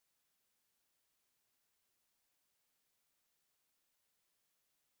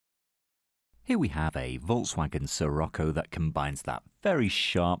Here we have a Volkswagen Scirocco that combines that very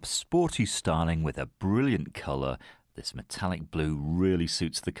sharp, sporty styling with a brilliant colour. This metallic blue really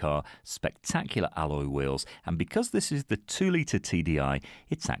suits the car, spectacular alloy wheels, and because this is the 2-litre TDI,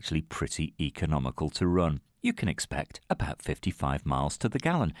 it's actually pretty economical to run. You can expect about 55 miles to the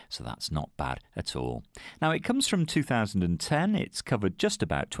gallon, so that's not bad at all. Now, it comes from 2010, it's covered just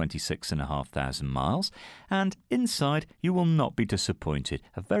about 26,500 miles, and inside you will not be disappointed.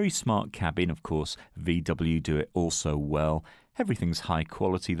 A very smart cabin, of course, VW do it also well. Everything's high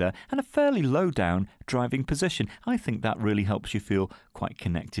quality there, and a fairly low down driving position. I think that really helps you feel quite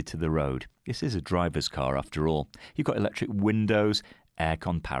connected to the road. This is a driver's car after all. You've got electric windows,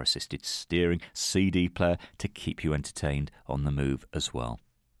 aircon, power-assisted steering, CD player to keep you entertained on the move as well.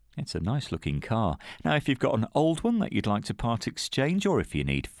 It's a nice looking car. Now, if you've got an old one that you'd like to part exchange, or if you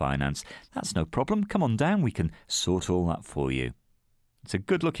need finance, that's no problem. Come on down, we can sort all that for you. It's a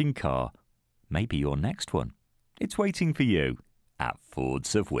good looking car. Maybe your next one. It's waiting for you at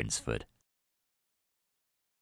Fords of Winsford.